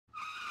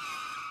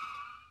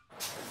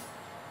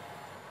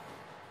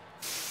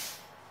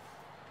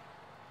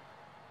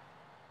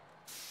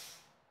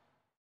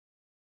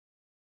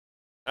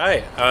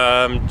Hi,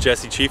 I'm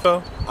Jesse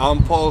Chifo.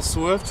 I'm Paul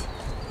Swift.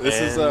 This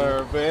is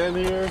our van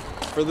here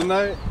for the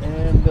night,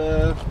 and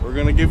we're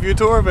gonna give you a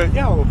tour of it.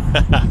 Yo!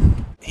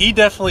 He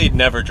definitely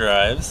never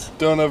drives.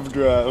 Don't ever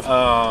drive.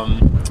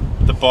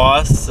 The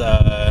boss,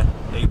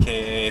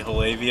 aka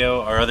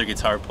Halavio, our other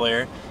guitar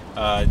player,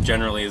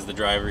 generally is the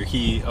driver.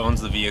 He owns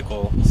the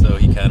vehicle, so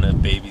he kind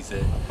of babies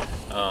it.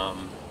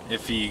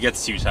 If he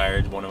gets too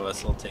tired, one of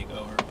us will take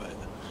over, but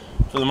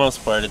for the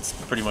most part, it's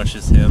pretty much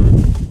just him.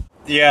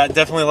 Yeah,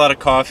 definitely a lot of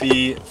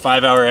coffee,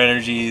 5-hour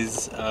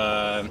energies,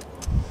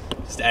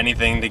 just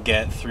anything to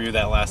get through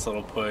that last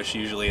little push.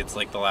 Usually it's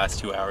like the last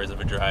 2 hours of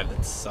a drive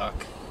that suck.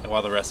 And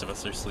while the rest of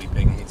us are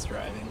sleeping, he's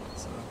driving.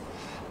 So,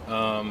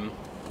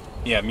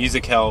 yeah,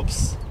 music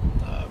helps,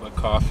 but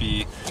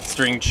coffee,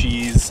 string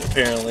cheese,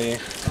 apparently.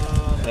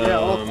 Yeah,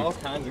 all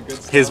kinds of good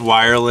stuff. His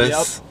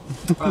wireless.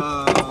 Yep.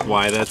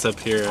 Why that's up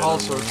here. All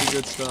sorts of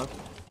good stuff.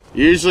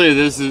 Usually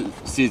this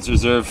seat's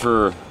reserved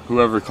for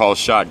whoever calls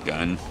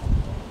shotgun,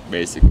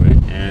 basically,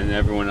 and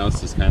everyone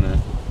else just kind of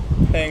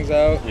hangs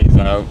out.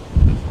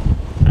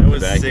 I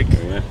was sick.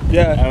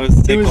 Yeah, I was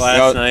sick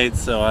last night,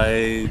 so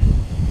I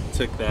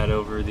took that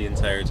over the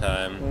entire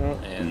time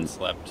and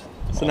slept.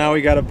 So now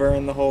we gotta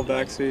burn the whole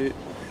back seat.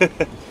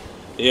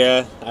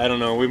 Yeah, I don't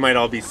know. We might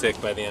all be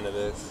sick by the end of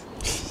this.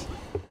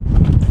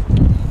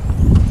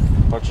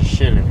 Bunch of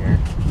shit in here.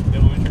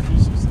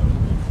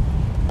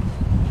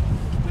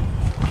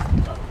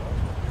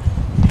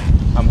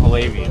 I'm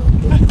Halavian.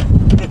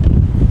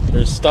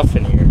 There's stuff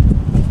in here.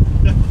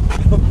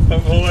 I'm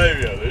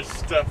Halavio. There's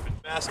stuff.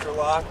 Master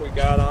lock we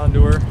got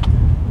onto her.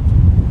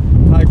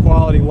 High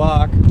quality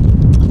lock.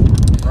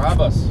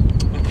 Rob us.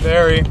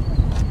 Very.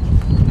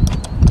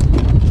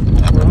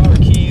 Our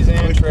keys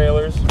and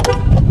trailers.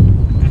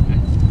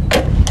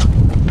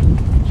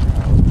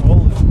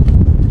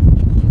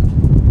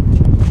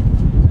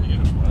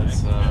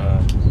 That's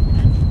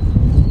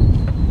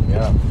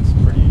yeah, it's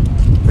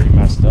pretty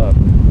messed up.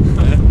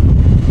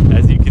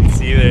 As you can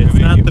see, it's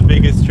not the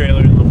biggest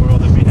trailer in the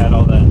world. If we had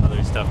all that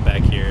other stuff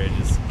back here, it'd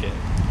just get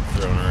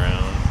thrown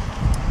around.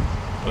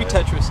 We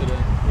Tetris it in.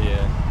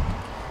 Yeah,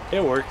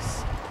 it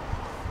works.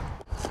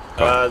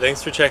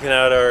 Thanks for checking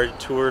out our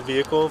tour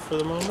vehicle for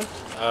the moment.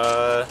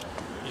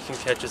 You can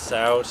catch us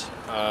out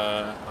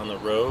on the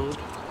road.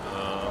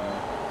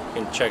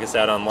 You can check us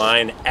out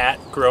online at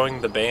Growing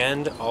the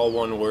Band, all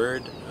one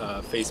word.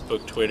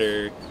 Facebook,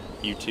 Twitter,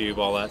 YouTube,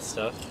 all that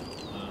stuff.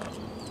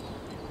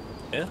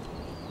 Yeah.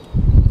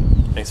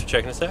 Thanks for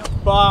checking us out.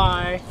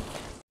 Bye.